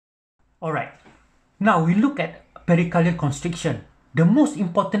Alright, now we look at pericardial constriction. The most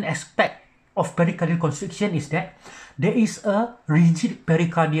important aspect of pericardial constriction is that there is a rigid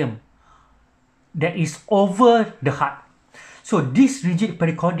pericardium that is over the heart. So this rigid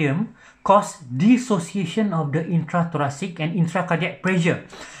pericardium causes dissociation of the intrathoracic and intracardiac pressure.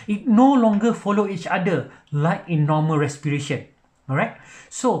 It no longer follow each other like in normal respiration. Alright,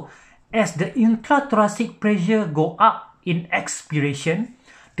 so as the intrathoracic pressure go up in expiration,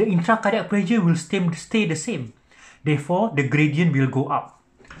 the intracardiac pressure will stay the same. Therefore, the gradient will go up.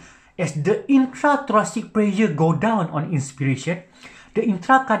 As the intrathoracic pressure go down on inspiration, the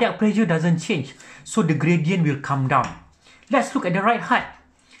intracardiac pressure doesn't change, so the gradient will come down. Let's look at the right heart.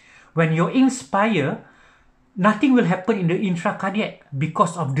 When you inspire, nothing will happen in the intracardiac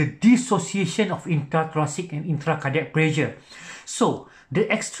because of the dissociation of intrathoracic and intracardiac pressure. So, the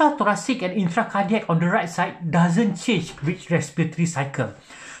extrathoracic and intracardiac on the right side doesn't change with respiratory cycle.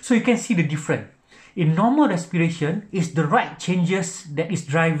 So you can see the difference. In normal respiration, it's the right changes that is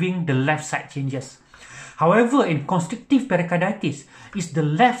driving the left side changes. However, in constrictive pericarditis, it's the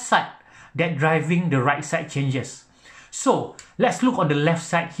left side that driving the right side changes. So, let's look on the left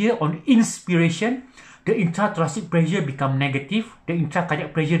side here. On inspiration, the intrathoracic pressure become negative. The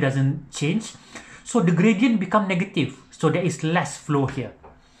intracardiac pressure doesn't change. So, the gradient become negative. So, there is less flow here.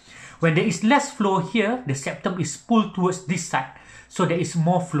 When there is less flow here, the septum is pulled towards this side. So, there is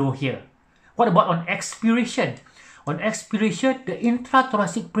more flow here. What about on expiration? On expiration, the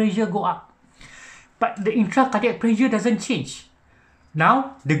intrathoracic pressure go up. But the intracardiac pressure doesn't change.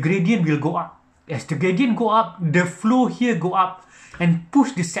 Now, the gradient will go up. As the gradient go up, the flow here go up and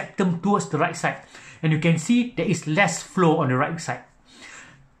push the septum towards the right side. And you can see there is less flow on the right side.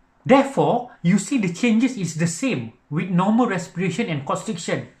 Therefore, you see the changes is the same with normal respiration and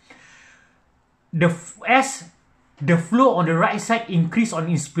constriction. As the flow on the right side increase on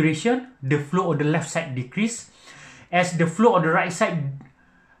inspiration, the flow on the left side decrease. As the flow on the right side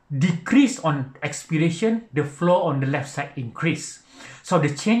decrease on expiration, the flow on the left side increase. So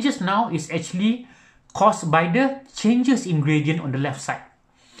the changes now is actually caused by the changes in gradient on the left side.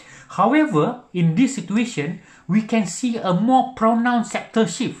 However, in this situation, we can see a more pronounced septal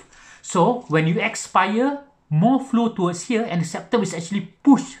shift. So when you expire, more flow towards here and the septum is actually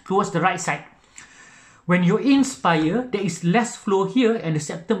pushed towards the right side. When you inspire, there is less flow here and the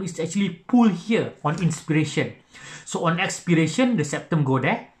septum is actually pulled here on inspiration. So on expiration, the septum go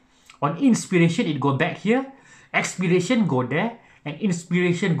there. On inspiration, it go back here. Expiration go there. And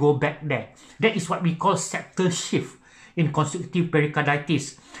inspiration go back there. That is what we call septal shift in constrictive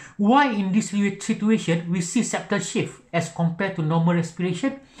pericarditis. Why in this situation we see septal shift as compared to normal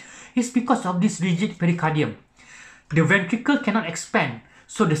respiration? It's because of this rigid pericardium. The ventricle cannot expand.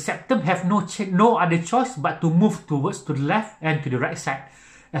 So the septum have no other choice but to move towards to the left and to the right side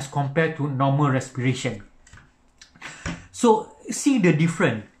as compared to normal respiration. So see the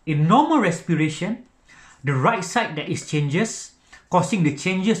difference. In normal respiration, the right side that is changes, causing the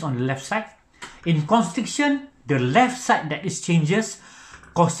changes on the left side. In constriction, the left side that is changes,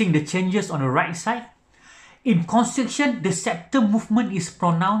 causing the changes on the right side. In constriction, the septum movement is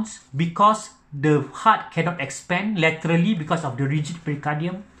pronounced because the heart cannot expand laterally because of the rigid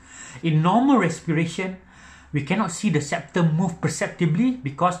pericardium. In normal respiration, we cannot see the septum move perceptibly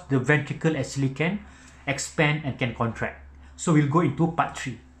because the ventricle actually can expand and can contract. So we'll go into part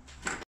 3.